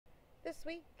This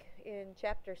week in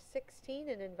Chapter 16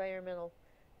 in Environmental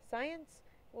Science,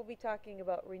 we'll be talking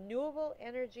about renewable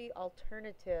energy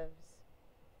alternatives.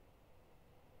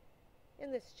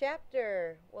 In this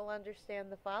chapter, we'll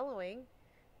understand the following: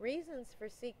 reasons for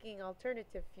seeking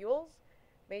alternative fuels,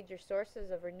 major sources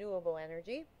of renewable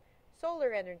energy,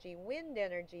 solar energy, wind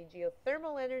energy,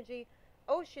 geothermal energy,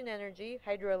 ocean energy,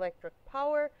 hydroelectric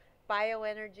power,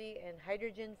 bioenergy, and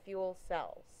hydrogen fuel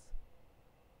cells.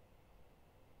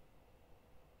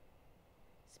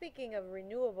 Speaking of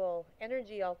renewable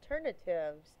energy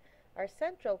alternatives, our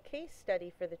central case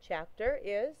study for the chapter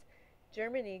is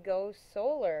Germany Goes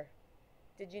Solar.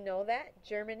 Did you know that?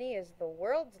 Germany is the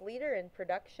world's leader in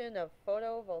production of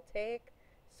photovoltaic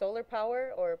solar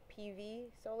power, or PV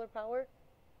solar power.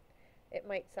 It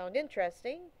might sound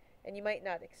interesting, and you might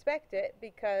not expect it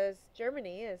because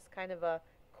Germany is kind of a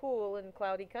cool and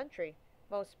cloudy country.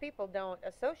 Most people don't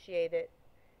associate it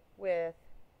with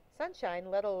sunshine,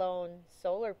 let alone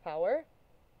solar power.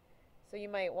 So you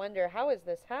might wonder, how is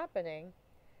this happening?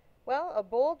 Well, a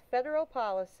bold federal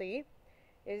policy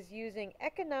is using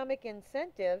economic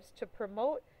incentives to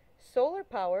promote solar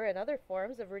power and other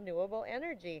forms of renewable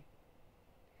energy.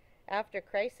 After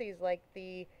crises like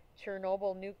the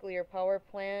Chernobyl nuclear power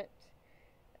plant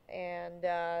and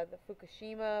the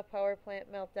Fukushima power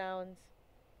plant meltdowns,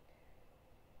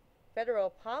 federal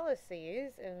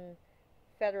policies and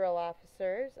federal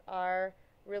officers are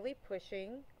really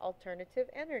pushing alternative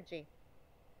energy.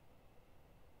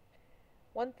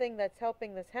 One thing that's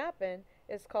helping this happen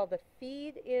is called the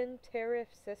feed-in tariff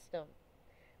system,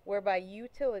 whereby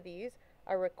utilities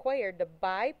are required to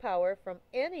buy power from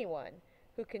anyone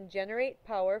who can generate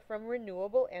power from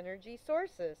renewable energy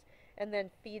sources and then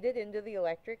feed it into the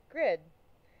electric grid.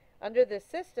 Under this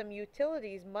system,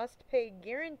 utilities must pay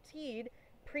guaranteed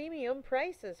premium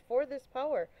prices for this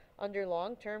power under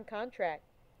long-term contract.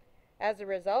 As a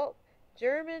result,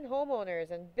 German homeowners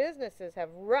and businesses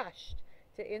have rushed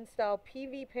to install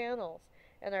PV panels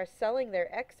and are selling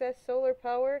their excess solar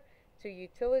power to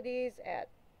utilities at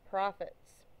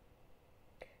profits.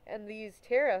 And these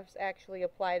tariffs actually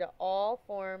apply to all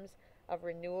forms of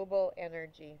renewable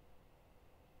energy.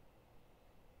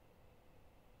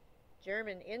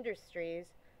 German industries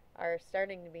are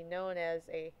starting to be known as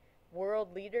a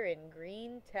world leader in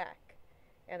green tech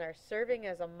and are serving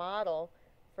as a model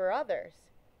for others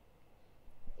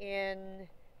in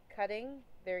cutting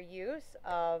their use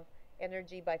of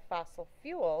energy by fossil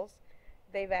fuels.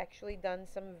 They've actually done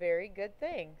some very good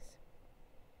things.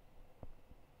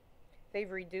 They've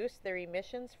reduced their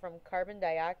emissions from carbon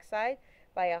dioxide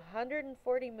by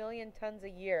 140 million tons a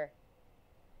year.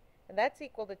 And that's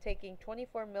equal to taking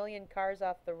 24 million cars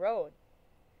off the road.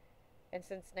 And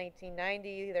since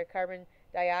 1990, their carbon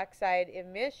dioxide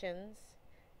emissions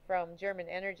from German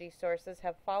energy sources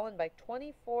have fallen by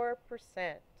 24%.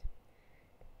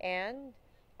 And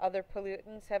other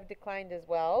pollutants have declined as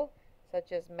well,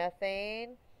 such as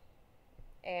methane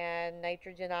and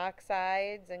nitrogen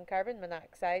oxides and carbon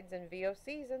monoxides and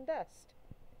VOCs and dust.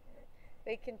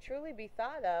 They can truly be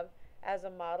thought of as a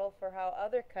model for how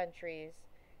other countries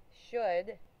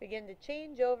should begin to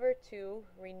change over to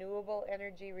renewable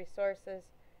energy resources.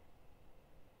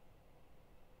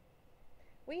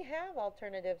 We have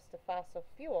alternatives to fossil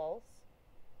fuels.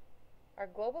 Our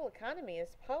global economy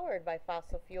is powered by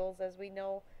fossil fuels, as we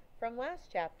know from last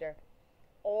chapter.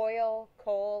 Oil,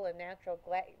 coal, and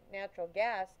natural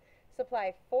gas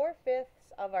supply 4/5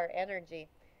 of our energy.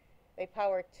 They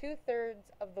power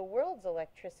 2/3 of the world's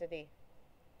electricity.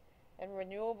 And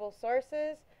renewable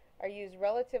sources are used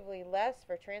relatively less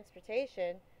for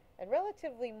transportation and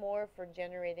relatively more for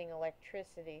generating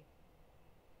electricity.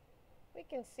 We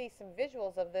can see some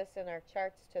visuals of this in our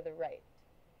charts to the right.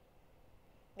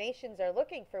 Nations are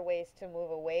looking for ways to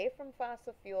move away from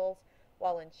fossil fuels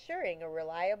while ensuring a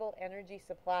reliable energy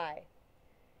supply.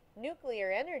 Nuclear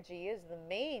energy is the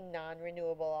main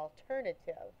non-renewable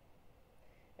alternative.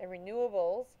 And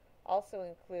renewables also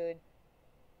include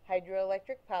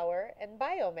hydroelectric power and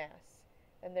biomass,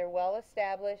 and they're well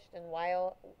established and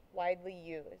widely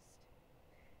used.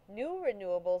 New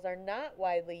renewables are not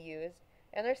widely used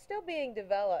and are still being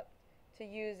developed to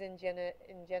use in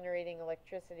generating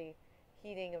electricity,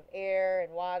 heating of air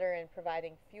and water, and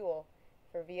providing fuel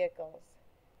for vehicles.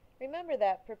 Remember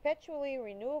that perpetually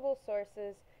renewable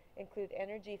sources include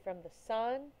energy from the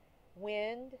sun,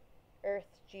 wind,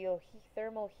 Earth's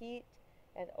geothermal heat,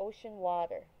 and ocean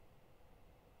water.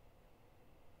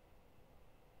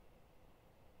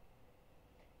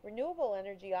 Renewable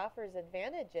energy offers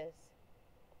advantages.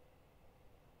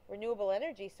 Renewable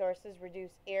energy sources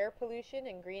reduce air pollution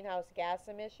and greenhouse gas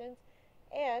emissions,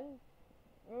 and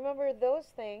remember, those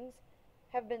things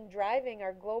have been driving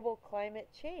our global climate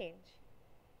change,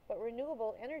 but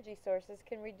renewable energy sources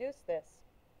can reduce this.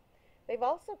 They've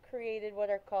also created what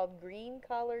are called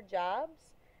green-collar jobs,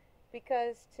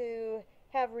 because to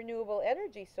have renewable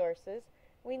energy sources,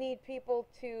 we need people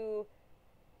to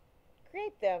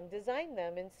create them, design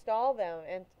them, install them,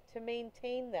 and to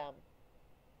maintain them.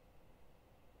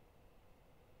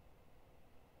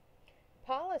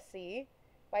 Policy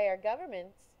by our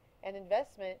governments and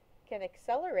investment can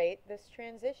accelerate this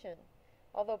transition.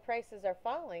 Although prices are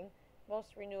falling, most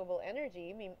renewable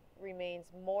energy remains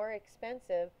more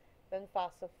expensive than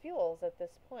fossil fuels at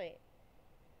this point.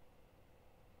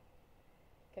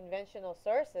 Conventional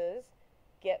sources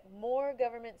get more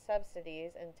government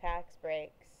subsidies and tax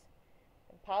breaks.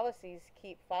 And policies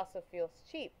keep fossil fuels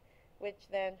cheap, which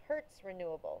then hurts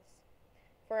renewables.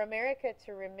 For America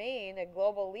to remain a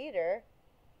global leader,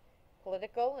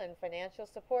 political and financial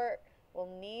support will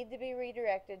need to be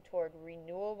redirected toward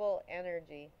renewable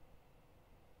energy.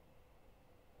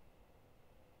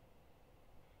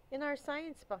 In our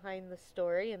science behind the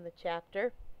story in the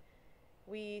chapter,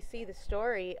 we see the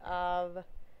story of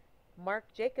Mark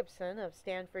Jacobson of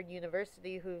Stanford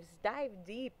University, who's dived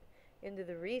deep into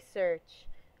the research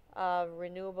of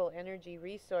renewable energy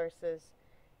resources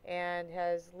and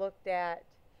has looked at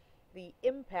the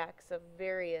impacts of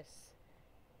various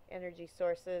energy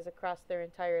sources across their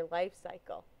entire life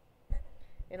cycle.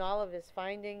 In all of his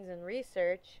findings and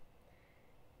research,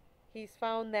 he's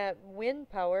found that wind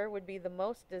power would be the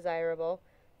most desirable,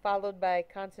 followed by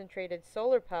concentrated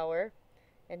solar power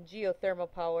and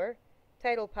geothermal power,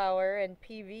 tidal power, and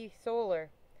PV solar.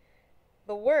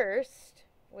 The worst,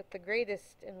 with the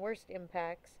greatest and worst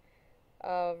impacts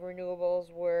of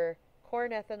renewables, were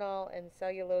corn ethanol and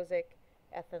cellulosic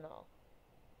ethanol.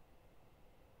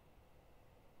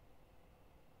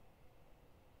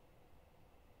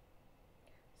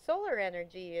 Solar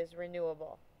energy is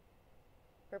renewable.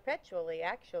 Perpetually,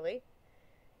 actually.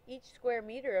 Each square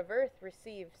meter of Earth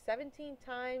receives 17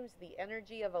 times the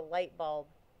energy of a light bulb.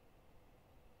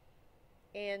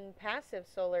 In passive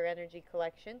solar energy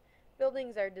collection,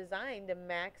 buildings are designed to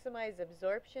maximize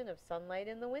absorption of sunlight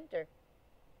in the winter.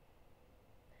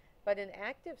 But in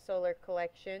active solar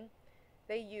collection,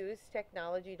 they use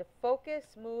technology to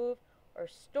focus, move, or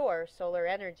store solar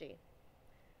energy.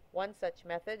 One such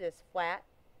method is flat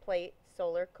plate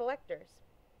solar collectors.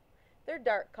 They're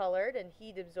dark colored and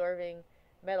heat absorbing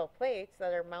metal plates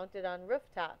that are mounted on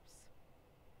rooftops.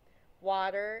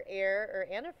 Water, air, or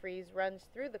antifreeze runs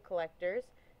through the collectors,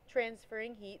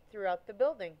 transferring heat throughout the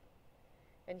building.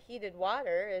 And heated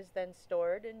water is then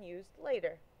stored and used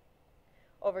later.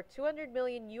 Over 200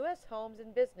 million U.S. homes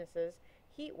and businesses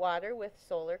heat water with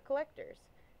solar collectors,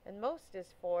 and most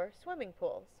is for swimming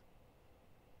pools.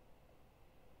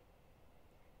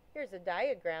 Here's a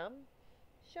diagram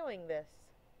showing this.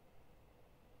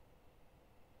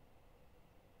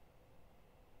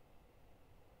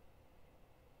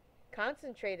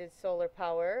 Concentrated solar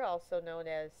power, also known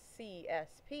as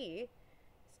CSP, is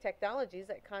technologies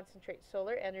that concentrate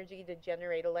solar energy to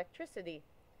generate electricity.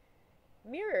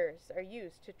 Mirrors are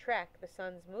used to track the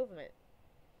sun's movement.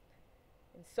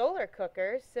 In solar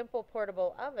cookers, simple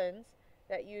portable ovens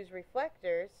that use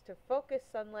reflectors to focus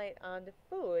sunlight onto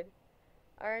food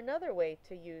are another way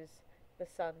to use the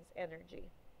sun's energy.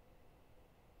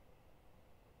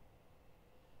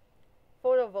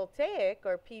 Photovoltaic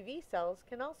or PV cells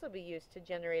can also be used to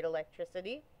generate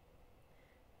electricity.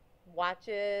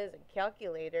 Watches and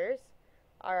calculators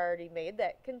are already made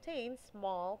that contain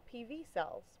small PV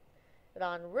cells. But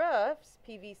on roofs,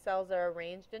 PV cells are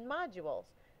arranged in modules,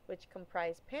 which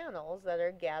comprise panels that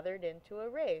are gathered into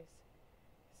arrays,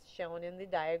 shown in the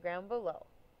diagram below.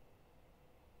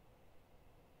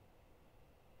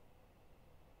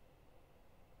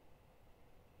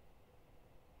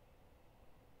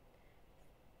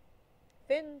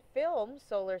 Thin film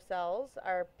solar cells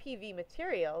are PV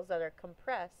materials that are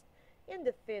compressed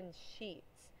into thin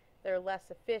sheets. They're less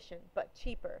efficient but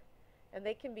cheaper, and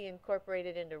they can be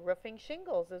incorporated into roofing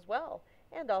shingles as well,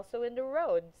 and also into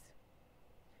roads.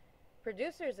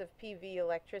 Producers of PV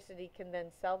electricity can then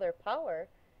sell their power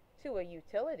to a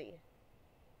utility.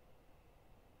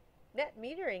 Net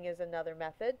metering is another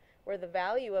method where the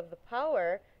value of the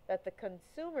power that the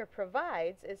consumer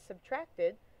provides is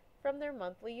subtracted from their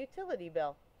monthly utility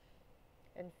bill.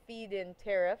 And feed-in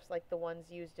tariffs, like the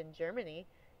ones used in Germany,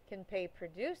 can pay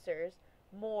producers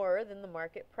more than the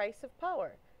market price of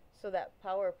power, so that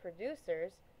power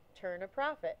producers turn a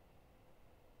profit.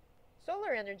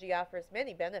 Solar energy offers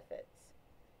many benefits.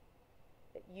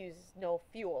 It uses no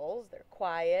fuels, they're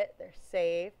quiet, they're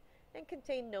safe, and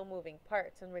contain no moving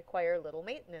parts and require little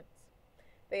maintenance.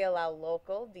 They allow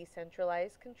local,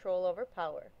 decentralized control over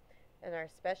power and are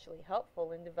especially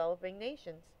helpful in developing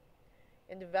nations.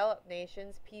 In developed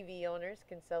nations, PV owners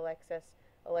can sell excess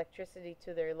electricity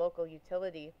to their local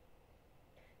utility,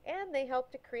 and they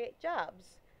help to create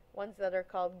jobs, ones that are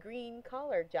called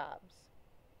green-collar jobs.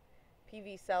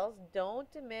 PV cells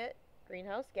don't emit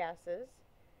greenhouse gases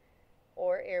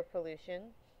or air pollution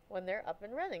when they're up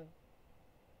and running.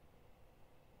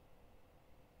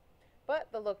 But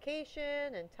the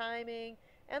location and timing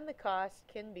and the cost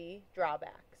can be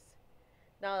drawbacks.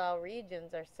 Not all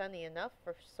regions are sunny enough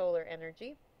for solar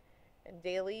energy, and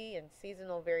daily and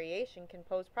seasonal variation can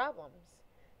pose problems.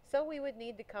 So we would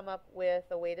need to come up with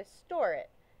a way to store it,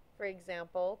 for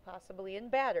example, possibly in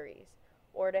batteries,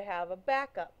 or to have a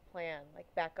backup plan, like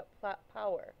backup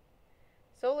power.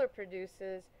 Solar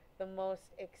produces the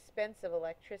most expensive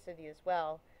electricity as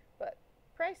well, but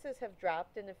prices have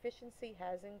dropped and efficiency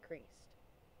has increased.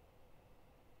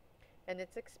 And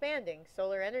it's expanding.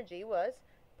 Solar energy was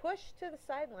pushed to the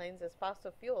sidelines as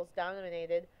fossil fuels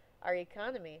dominated our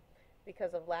economy.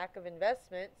 Because of lack of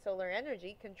investment, solar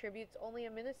energy contributes only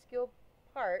a minuscule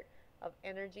part of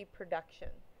energy production.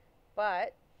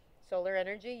 But solar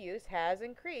energy use has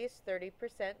increased 30%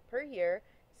 per year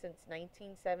since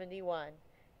 1971,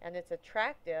 and it's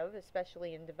attractive,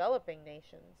 especially in developing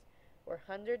nations, where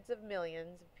hundreds of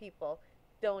millions of people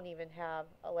don't even have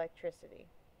electricity.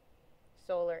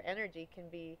 Solar energy can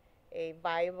be a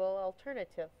viable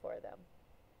alternative for them.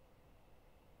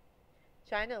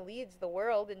 China leads the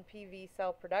world in PV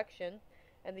cell production,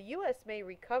 and the U.S. may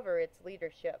recover its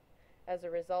leadership as a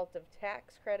result of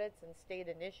tax credits and state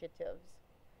initiatives.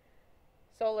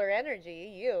 Solar energy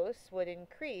use would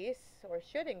increase, or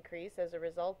should increase, as a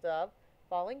result of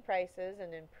falling prices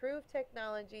and improved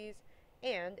technologies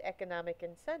and economic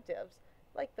incentives,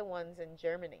 like the ones in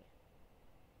Germany.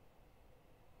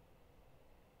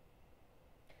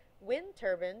 Wind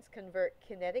turbines convert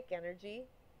kinetic energy,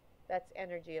 that's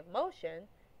energy of motion,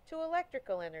 to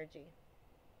electrical energy.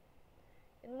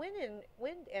 In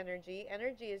wind energy,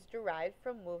 energy is derived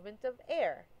from movement of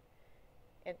air,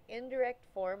 an indirect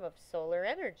form of solar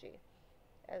energy,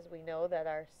 as we know that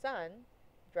our sun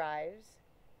drives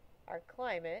our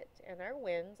climate and our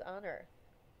winds on Earth.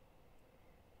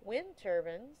 Wind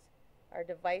turbines are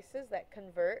devices that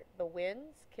convert the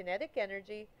wind's kinetic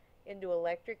energy into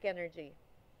electric energy.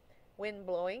 Wind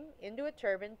blowing into a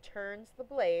turbine turns the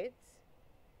blades.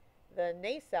 The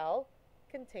nacelle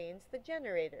contains the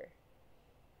generator.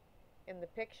 In the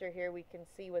picture here we can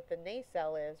see what the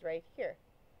nacelle is right here.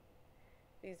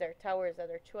 These are towers that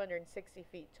are 260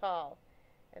 feet tall,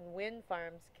 and wind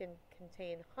farms can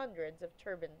contain hundreds of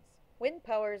turbines. Wind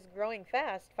power is growing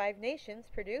fast. 5 nations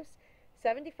produce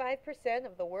 75%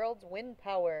 of the world's wind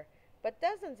power, but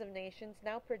dozens of nations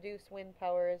now produce wind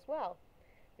power as well.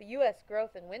 The U.S.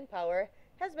 growth in wind power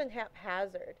has been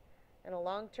haphazard, and a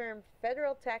long-term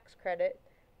federal tax credit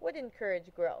would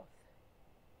encourage growth.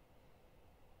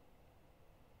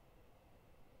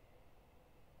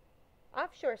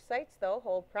 Offshore sites, though,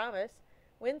 hold promise.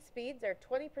 Wind speeds are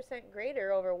 20%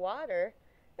 greater over water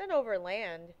than over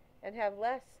land and have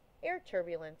less air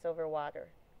turbulence over water.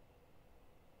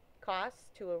 Costs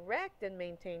to erect and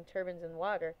maintain turbines in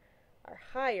water are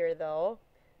higher, though,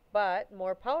 but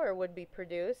more power would be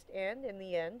produced, and in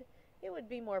the end, it would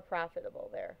be more profitable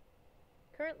there.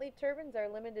 Currently, turbines are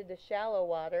limited to shallow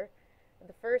water.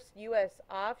 The first U.S.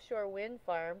 offshore wind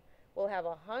farm will have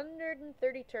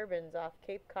 130 turbines off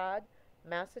Cape Cod,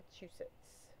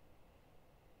 Massachusetts.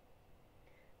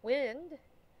 Wind,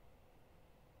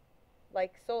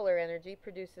 like solar energy,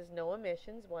 produces no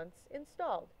emissions once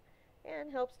installed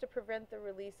and helps to prevent the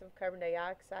release of carbon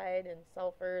dioxide and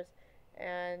sulfurs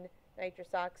and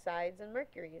nitrous oxides and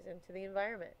mercuries into the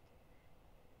environment.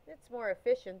 It's more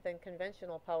efficient than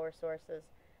conventional power sources.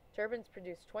 Turbines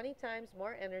produce 20 times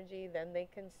more energy than they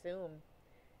consume.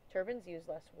 Turbines use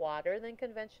less water than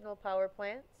conventional power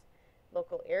plants.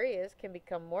 Local areas can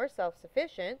become more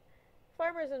self-sufficient.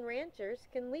 Farmers and ranchers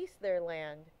can lease their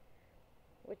land,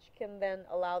 which can then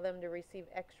allow them to receive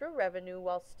extra revenue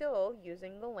while still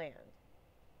using the land.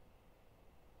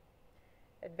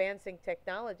 Advancing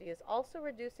technology is also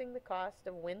reducing the cost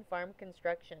of wind farm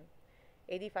construction.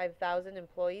 85,000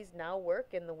 employees now work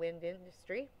in the wind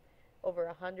industry. Over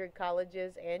 100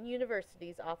 colleges and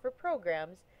universities offer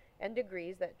programs and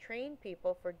degrees that train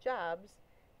people for jobs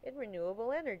in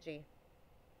renewable energy.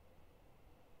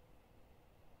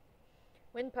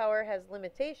 Wind power has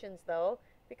limitations, though,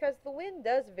 because the wind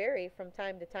does vary from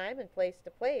time to time and place to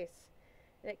place,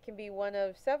 and it can be one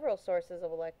of several sources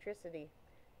of electricity.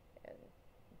 And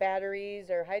batteries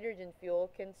or hydrogen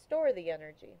fuel can store the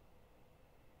energy.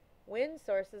 Wind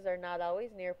sources are not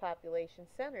always near population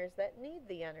centers that need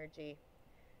the energy,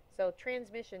 so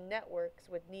transmission networks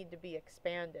would need to be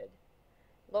expanded.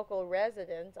 Local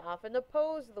residents often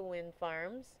oppose the wind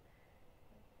farms,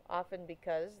 often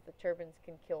because the turbines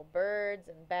can kill birds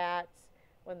and bats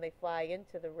when they fly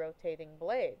into the rotating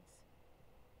blades.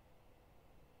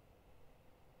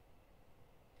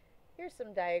 Here's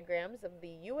some diagrams of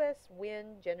the U.S.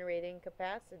 wind generating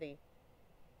capacity.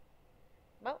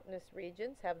 Mountainous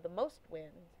regions have the most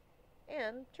wind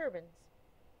and turbines.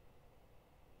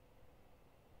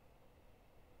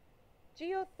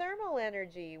 Geothermal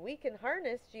energy. We can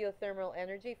harness geothermal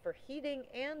energy for heating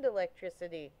and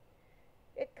electricity.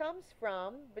 It comes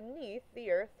from beneath the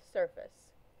Earth's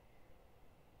surface.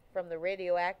 From the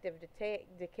radioactive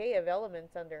decay of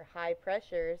elements under high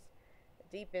pressures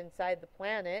deep inside the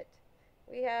planet,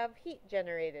 we have heat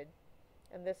generated,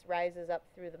 and this rises up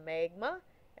through the magma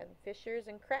and fissures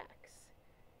and cracks,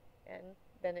 and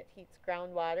then it heats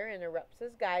groundwater and erupts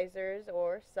as geysers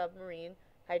or submarine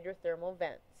hydrothermal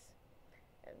vents.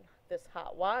 And this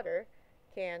hot water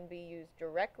can be used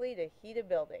directly to heat a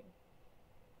building.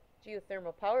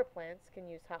 Geothermal power plants can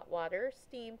use hot water or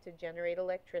steam to generate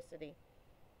electricity.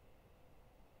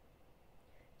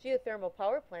 Geothermal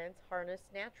power plants harness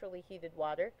naturally heated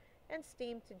water and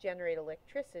steam to generate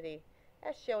electricity,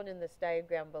 as shown in this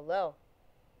diagram below.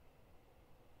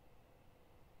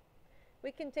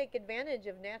 We can take advantage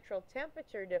of natural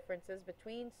temperature differences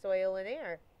between soil and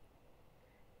air.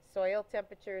 Soil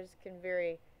temperatures can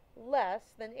vary less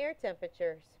than air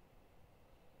temperatures,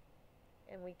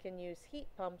 and we can use heat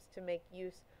pumps to make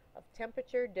use of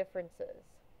temperature differences.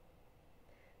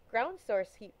 Ground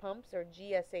source heat pumps, or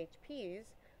GSHPs,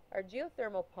 are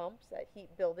geothermal pumps that heat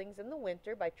buildings in the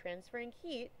winter by transferring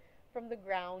heat from the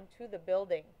ground to the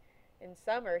building. In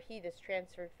summer, heat is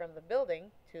transferred from the building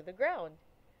to the ground.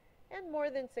 And more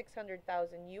than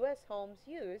 600,000 U.S. homes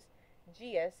use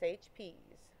GSHPs.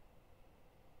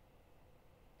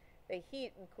 They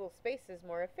heat and cool spaces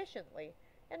more efficiently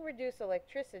and reduce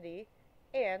electricity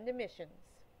and emissions.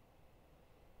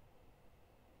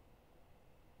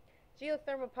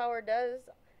 Geothermal power does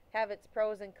have its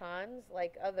pros and cons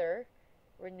like other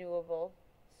renewable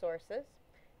sources.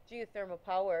 Geothermal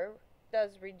power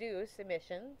does reduce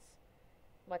emissions,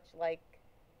 much like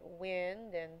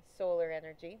wind and solar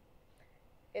energy.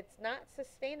 It's not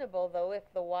sustainable, though, if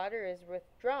the water is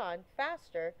withdrawn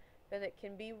faster than it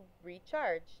can be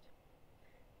recharged.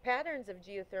 Patterns of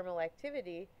geothermal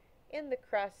activity in the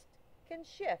crust can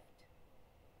shift.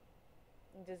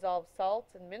 Dissolved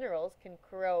salts and minerals can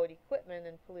corrode equipment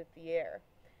and pollute the air,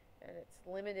 and it's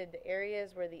limited to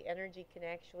areas where the energy can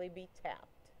actually be tapped.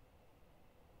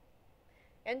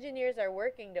 Engineers are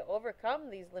working to overcome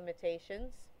these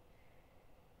limitations.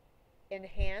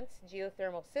 Enhanced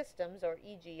geothermal systems, or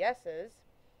EGSs,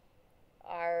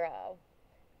 are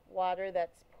water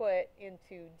that's put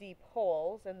into deep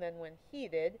holes, and then when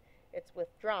heated, it's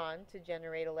withdrawn to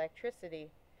generate electricity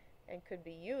and could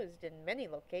be used in many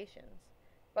locations.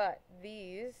 But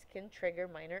these can trigger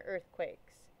minor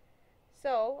earthquakes.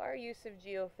 So our use of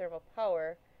geothermal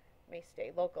power may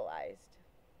stay localized.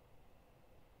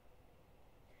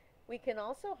 We can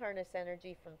also harness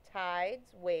energy from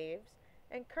tides, waves,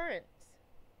 and currents.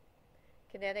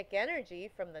 Kinetic energy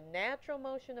from the natural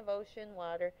motion of ocean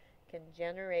water can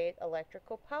generate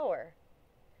electrical power,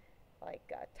 like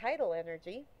tidal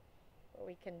energy, where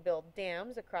we can build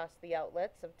dams across the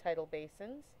outlets of tidal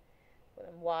basins,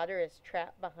 when water is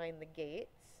trapped behind the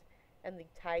gates, and the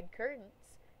tide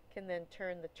currents can then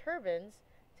turn the turbines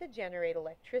to generate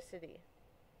electricity.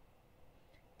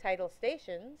 Tidal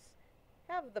stations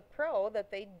have the pro that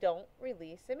they don't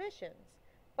release emissions,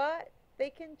 but they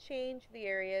can change the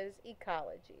area's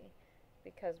ecology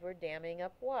because we're damming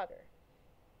up water.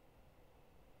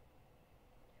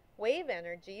 Wave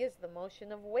energy is the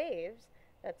motion of waves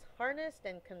that's harnessed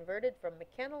and converted from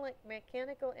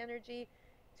mechanical energy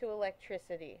to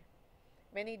electricity.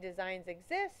 Many designs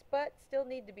exist but still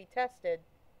need to be tested.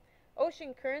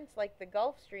 Ocean currents like the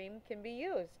Gulf Stream can be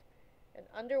used, and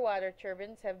underwater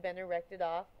turbines have been erected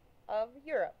off of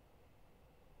Europe.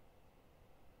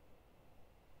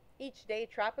 Each day,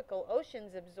 tropical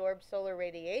oceans absorb solar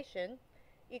radiation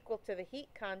equal to the heat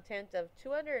content of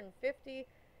 250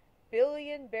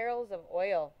 billion barrels of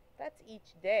oil. That's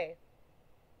each day.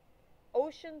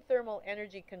 Ocean thermal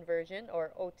energy conversion,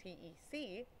 or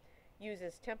OTEC,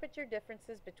 uses temperature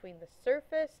differences between the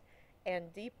surface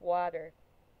and deep water.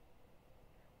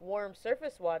 Warm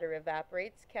surface water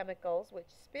evaporates chemicals which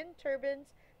spin turbines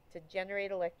to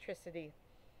generate electricity.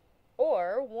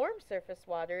 Or warm surface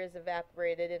water is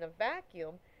evaporated in a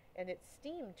vacuum and its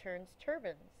steam turns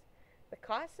turbines. The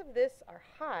costs of this are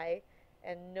high,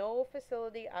 and no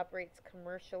facility operates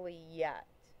commercially yet.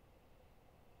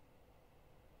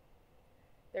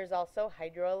 There's also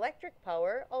hydroelectric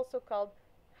power, also called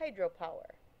hydropower.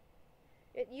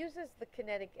 It uses the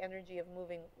kinetic energy of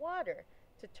moving water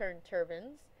to turn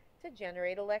turbines to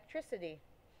generate electricity,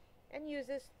 and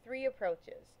uses three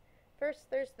approaches. First,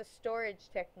 there's the storage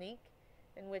technique,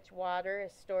 in which water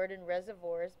is stored in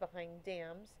reservoirs behind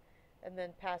dams and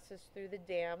then passes through the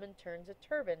dam and turns a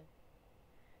turbine.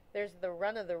 There's the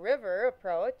run-of-the-river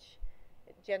approach.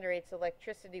 It generates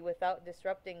electricity without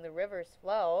disrupting the river's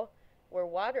flow, where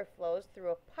water flows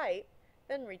through a pipe,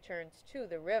 then returns to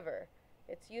the river.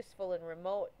 It's useful in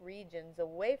remote regions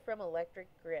away from electric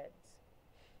grids.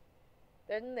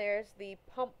 Then there's the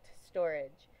pumped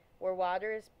storage, where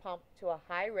water is pumped to a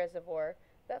high reservoir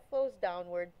that flows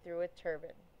downward through a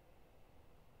turbine.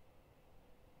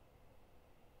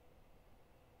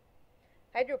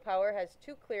 Hydropower has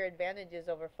two clear advantages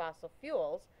over fossil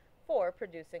fuels for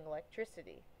producing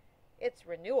electricity. It's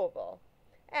renewable.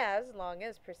 As long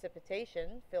as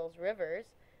precipitation fills rivers,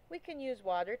 we can use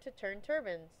water to turn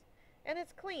turbines. And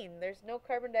it's clean. There's no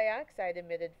carbon dioxide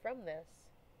emitted from this.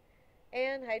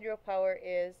 And hydropower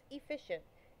is efficient.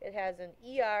 It has an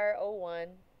ER01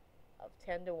 of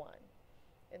 10 to 1.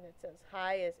 And it's as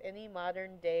high as any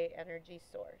modern day energy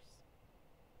source.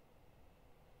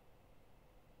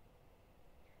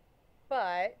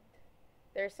 But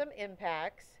there's some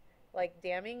impacts, like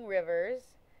damming rivers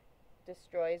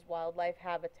destroys wildlife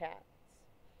habitats.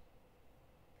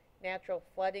 Natural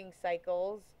flooding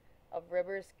cycles of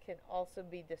rivers can also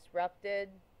be disrupted,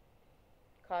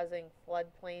 causing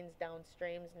floodplains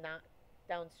downstream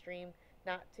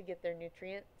not to get their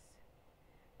nutrients.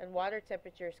 And water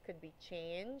temperatures could be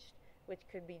changed, which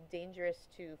could be dangerous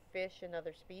to fish and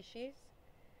other species.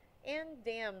 And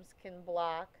dams can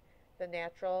block the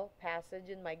natural passage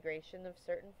and migration of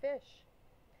certain fish.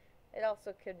 It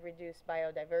also could reduce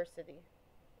biodiversity.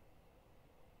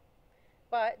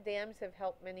 But dams have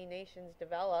helped many nations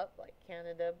develop, like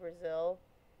Canada, Brazil,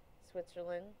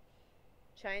 Switzerland.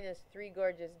 China's Three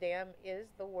Gorges Dam is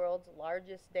the world's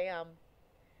largest dam.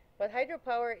 But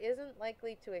hydropower isn't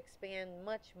likely to expand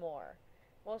much more.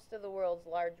 Most of the world's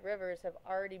large rivers have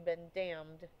already been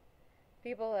dammed.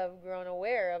 People have grown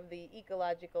aware of the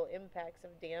ecological impacts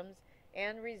of dams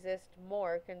and resist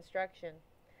more construction.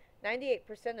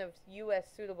 98% of U.S.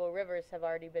 suitable rivers have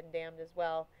already been dammed as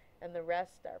well, and the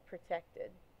rest are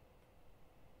protected.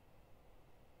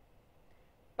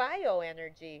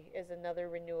 Bioenergy is another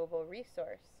renewable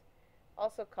resource,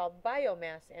 also called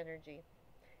biomass energy.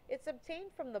 It's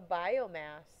obtained from the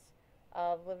biomass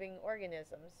of living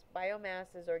organisms.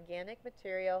 Biomass is organic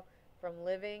material from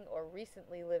living or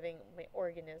recently living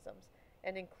organisms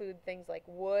and include things like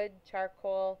wood,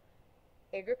 charcoal,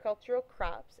 agricultural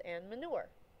crops, and manure.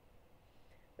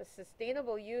 The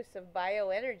sustainable use of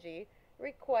bioenergy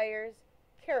requires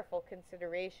careful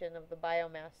consideration of the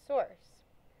biomass source.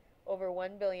 Over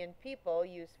 1 billion people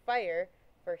use fire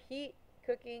for heat,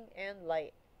 cooking, and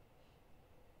light.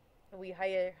 We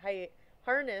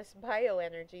harness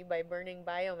bioenergy by burning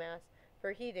biomass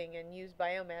for heating and use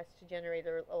biomass to generate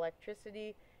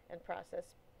electricity and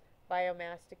process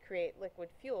biomass to create liquid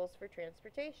fuels for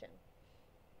transportation.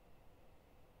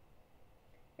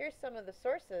 Here's some of the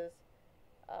sources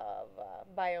of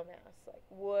biomass, like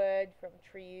wood from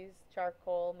trees,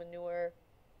 charcoal, manure,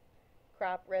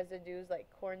 crop residues like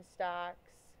corn stalks,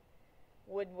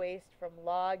 wood waste from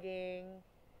logging,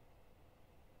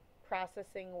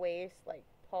 processing waste like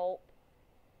pulp,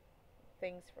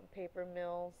 things from paper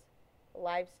mills,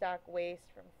 livestock waste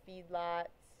from feedlots,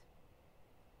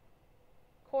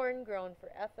 corn grown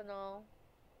for ethanol,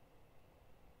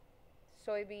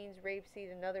 soybeans,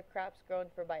 rapeseed, and other crops grown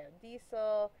for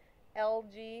biodiesel,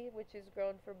 algae, which is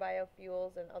grown for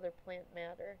biofuels, and other plant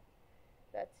matter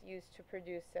that's used to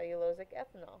produce cellulosic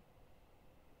ethanol.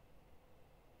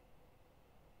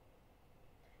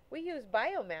 We use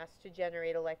biomass to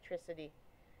generate electricity.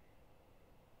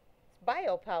 It's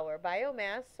biopower.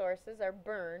 Biomass sources are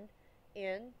burned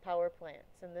in power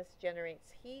plants, and this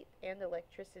generates heat and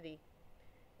electricity.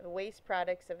 And waste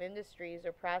products of industries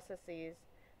or processes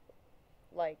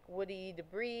like woody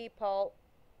debris, pulp,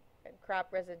 and crop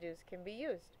residues can be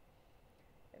used.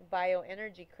 And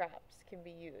bioenergy crops can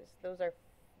be used. Those are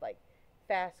like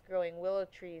fast-growing willow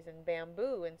trees and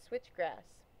bamboo and switchgrass.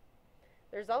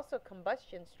 There's also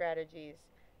combustion strategies,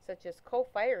 such as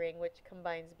co-firing, which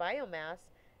combines biomass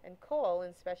and coal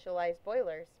in specialized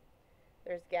boilers.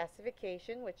 There's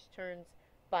gasification, which turns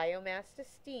biomass to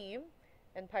steam,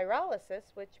 and pyrolysis,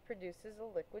 which produces a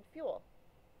liquid fuel.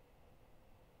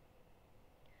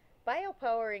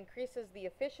 Biopower increases the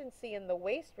efficiency in the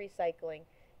waste recycling.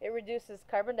 It reduces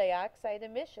carbon dioxide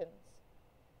emissions.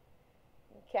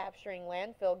 Capturing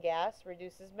landfill gas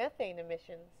reduces methane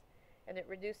emissions, and it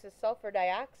reduces sulfur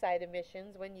dioxide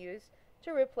emissions when used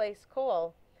to replace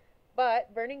coal.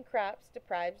 But burning crops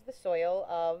deprives the soil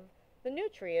of the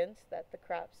nutrients that the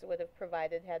crops would have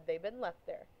provided had they been left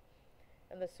there.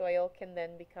 And the soil can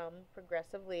then become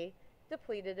progressively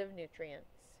depleted of nutrients.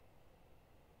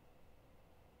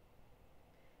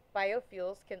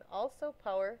 Biofuels can also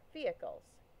power vehicles,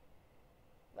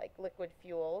 like liquid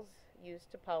fuels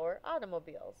used to power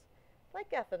automobiles,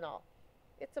 like ethanol.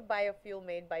 It's a biofuel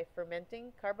made by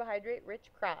fermenting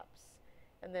carbohydrate-rich crops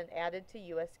and then added to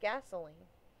U.S. gasoline.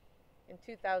 In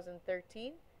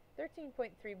 2013, 13.3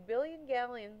 billion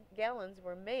gallons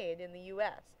were made in the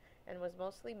U.S. and was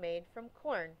mostly made from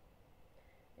corn.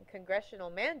 And congressional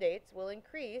mandates will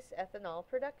increase ethanol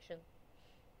production.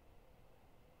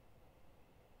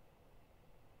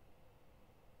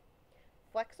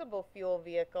 Flexible fuel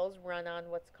vehicles run on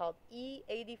what's called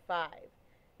E85,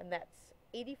 and that's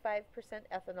 85%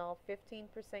 ethanol, 15%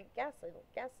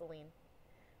 gasoline.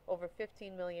 Over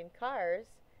 15 million cars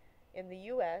in the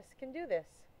U.S. can do this.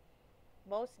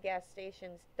 Most gas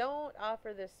stations don't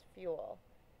offer this fuel,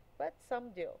 but some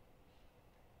do.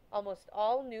 Almost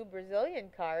all new Brazilian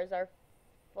cars are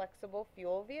flexible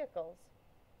fuel vehicles.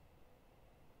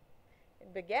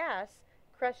 In bagasse,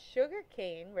 crushed sugar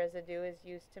cane residue is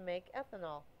used to make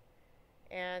ethanol,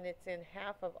 and it's in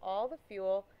half of all the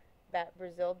fuel that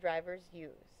Brazil drivers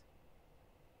use.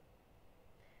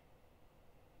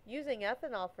 Using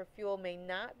ethanol for fuel may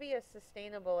not be as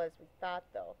sustainable as we thought,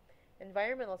 though.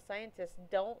 Environmental scientists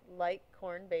don't like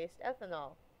corn-based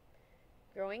ethanol.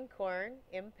 Growing corn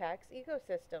impacts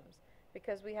ecosystems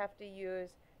because we have to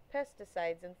use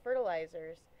pesticides and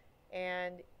fertilizers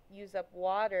and use up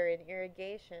water in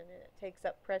irrigation, and it takes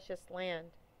up precious land.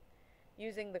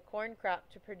 Using the corn crop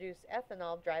to produce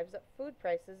ethanol drives up food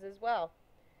prices as well.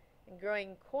 And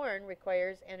growing corn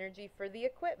requires energy for the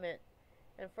equipment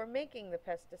and for making the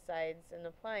pesticides and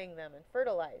applying them and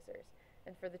fertilizers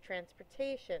and for the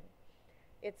transportation.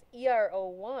 Its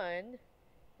ERO1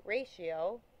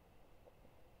 ratio,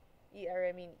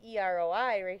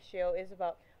 EROI ratio is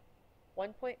about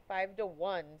 1.5 to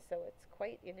 1, so it's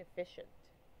quite inefficient.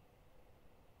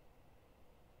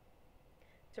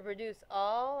 To produce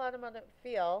all automotive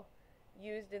fuel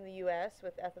used in the U.S.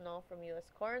 with ethanol from U.S.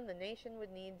 corn, the nation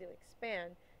would need to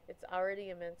expand its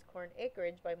already immense corn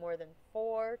acreage by more than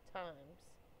 4 times.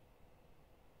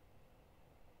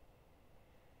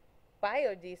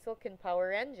 Biodiesel can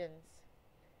power engines.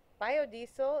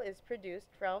 Biodiesel is produced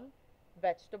from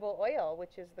vegetable oil,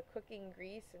 which is the cooking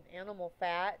grease and animal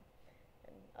fat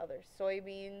and other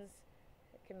soybeans.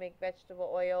 It can make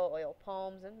vegetable oil, oil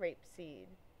palms, and rapeseed.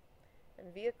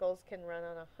 And vehicles can run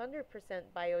on 100%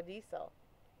 biodiesel.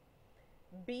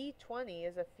 B20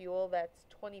 is a fuel that's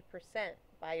 20%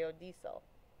 biodiesel.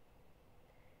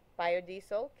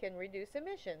 Biodiesel can reduce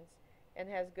emissions and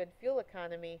has good fuel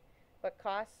economy, but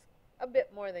costs a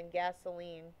bit more than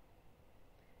gasoline.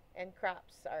 And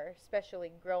crops are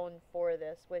specially grown for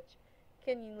this, which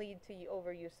can lead to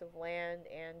overuse of land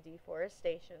and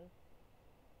deforestation.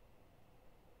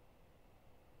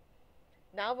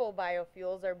 Novel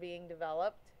biofuels are being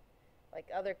developed, like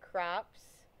other crops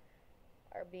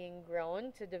are being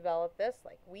grown to develop this,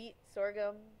 like wheat,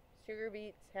 sorghum, sugar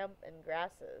beets, hemp, and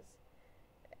grasses.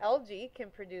 Algae can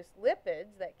produce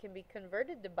lipids that can be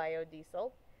converted to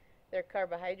biodiesel. Their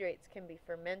carbohydrates can be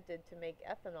fermented to make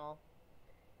ethanol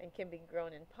and can be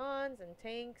grown in ponds and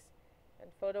tanks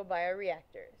and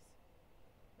photobioreactors.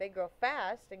 They grow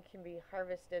fast and can be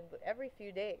harvested every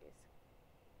few days.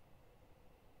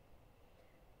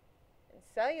 In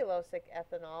cellulosic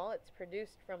ethanol, it's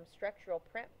produced from structural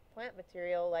plant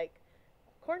material like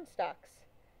corn stalks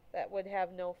that would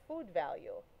have no food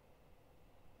value.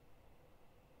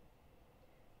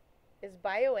 Is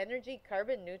bioenergy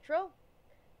carbon neutral?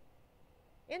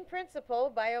 In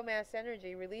principle, biomass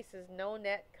energy releases no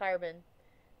net carbon.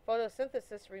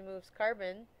 Photosynthesis removes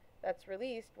carbon that's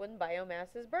released when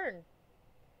biomass is burned.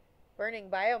 Burning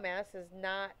biomass is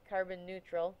not carbon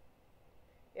neutral.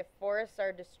 If forests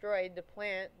are destroyed to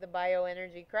plant the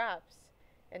bioenergy crops,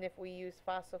 and if we use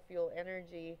fossil fuel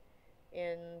energy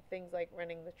in things like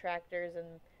running the tractors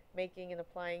and making and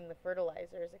applying the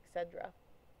fertilizers, etc.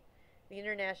 The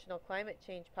international climate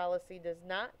change policy does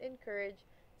not encourage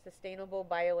sustainable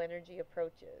bioenergy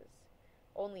approaches.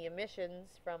 Only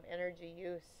emissions from energy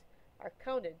use are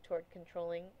counted toward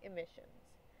controlling emissions,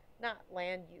 not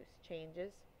land use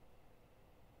changes.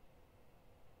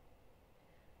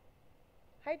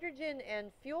 Hydrogen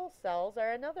and fuel cells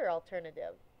are another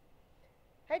alternative.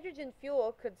 Hydrogen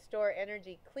fuel could store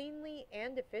energy cleanly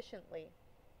and efficiently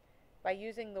by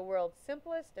using the world's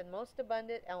simplest and most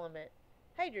abundant element,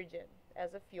 hydrogen,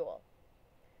 as a fuel.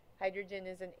 Hydrogen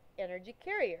is an energy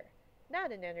carrier,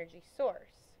 not an energy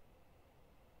source.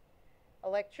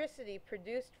 Electricity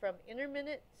produced from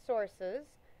intermittent sources,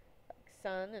 like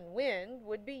sun and wind,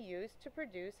 would be used to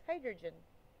produce hydrogen.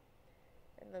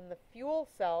 And then the fuel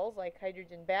cells, like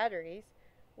hydrogen batteries,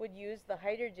 would use the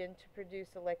hydrogen to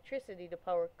produce electricity to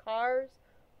power cars,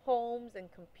 homes,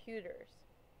 and computers.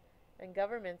 And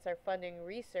governments are funding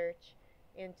research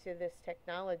into this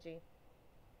technology.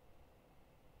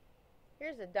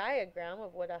 Here's a diagram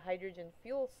of what a hydrogen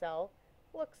fuel cell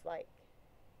looks like.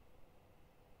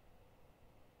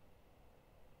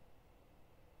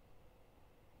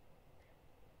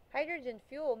 Hydrogen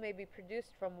fuel may be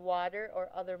produced from water or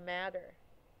other matter.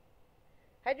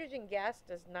 Hydrogen gas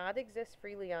does not exist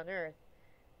freely on Earth.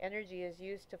 Energy is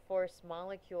used to force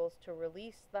molecules to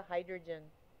release the hydrogen.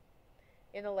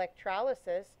 In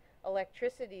electrolysis,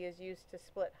 electricity is used to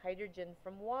split hydrogen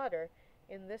from water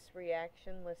in this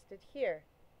reaction listed here.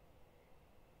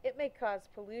 It may cause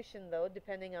pollution, though,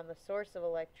 depending on the source of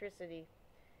electricity,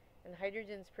 and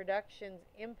hydrogen's production's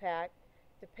impact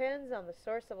depends on the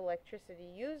source of electricity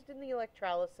used in the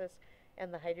electrolysis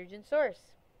and the hydrogen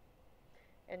source.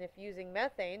 And if using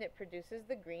methane, it produces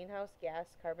the greenhouse gas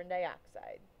carbon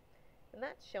dioxide. And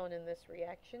that's shown in this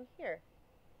reaction here.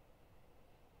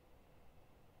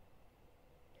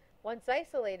 Once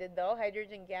isolated, though,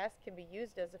 hydrogen gas can be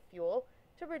used as a fuel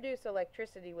to produce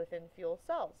electricity within fuel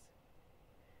cells.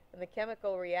 And the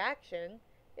chemical reaction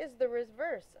is the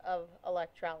reverse of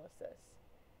electrolysis,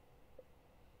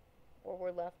 where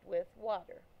we're left with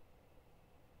water.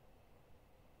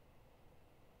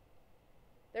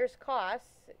 There's costs.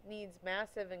 It needs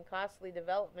massive and costly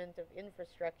development of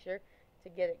infrastructure to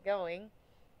get it going,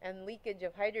 and leakage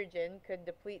of hydrogen could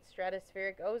deplete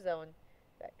stratospheric ozone.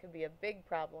 That could be a big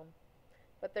problem.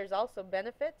 But there's also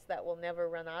benefits that will never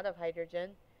run out of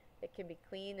hydrogen. It can be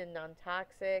clean and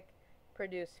non-toxic,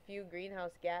 produce few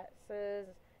greenhouse gases,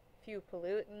 few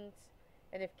pollutants,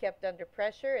 and if kept under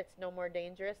pressure, it's no more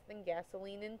dangerous than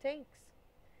gasoline in tanks.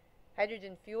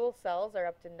 Hydrogen fuel cells are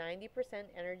up to 90%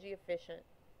 energy efficient,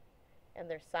 and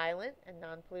they're silent and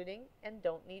non-polluting and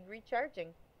don't need recharging.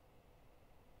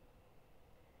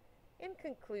 In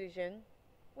conclusion,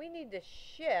 we need to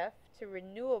shift to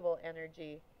renewable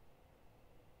energy.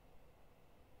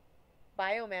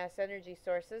 Biomass energy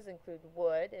sources include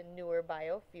wood and newer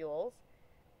biofuels.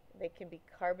 They can be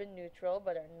carbon neutral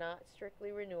but are not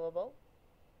strictly renewable.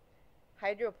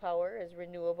 Hydropower is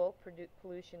renewable,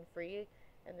 pollution-free,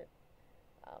 and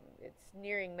it's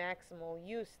nearing maximal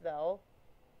use, though,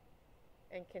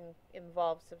 and can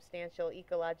involve substantial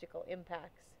ecological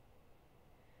impacts.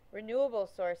 Renewable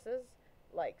sources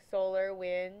like solar,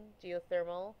 wind,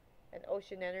 geothermal, and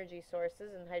ocean energy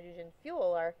sources and hydrogen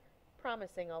fuel are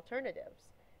promising alternatives,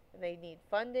 and they need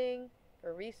funding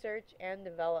for research and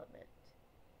development.